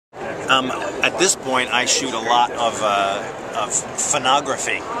At this point, I shoot a lot of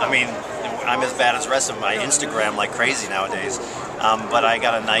phonography. I mean, I'm as bad as the rest of my Instagram like crazy nowadays. But I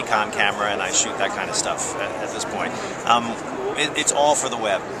got a Nikon camera and I shoot that kind of stuff at this point. It's all for the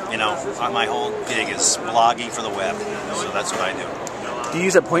web, you know. My whole gig is blogging for the web, so that's what I do. Do you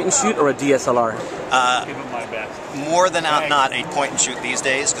use a point and shoot or a DSLR? Give them my best. More than not a point and shoot these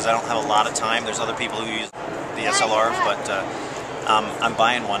days, because I don't have a lot of time. There's other people who use DSLRs, but I'm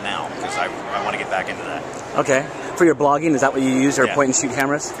buying one now because I want to get back into that. Okay. For your blogging, is that what you use, or Yeah. point and shoot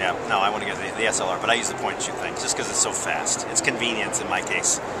cameras? Yeah, no, I want to get the SLR, but I use the point and shoot thing just because it's so fast. It's convenience in my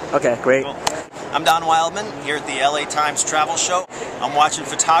case. Okay, great. Cool. I'm Don Wildman here at the LA Times Travel Show. I'm watching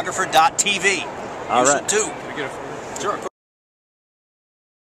photographer.tv. All You right. should too. Can we get a Sure.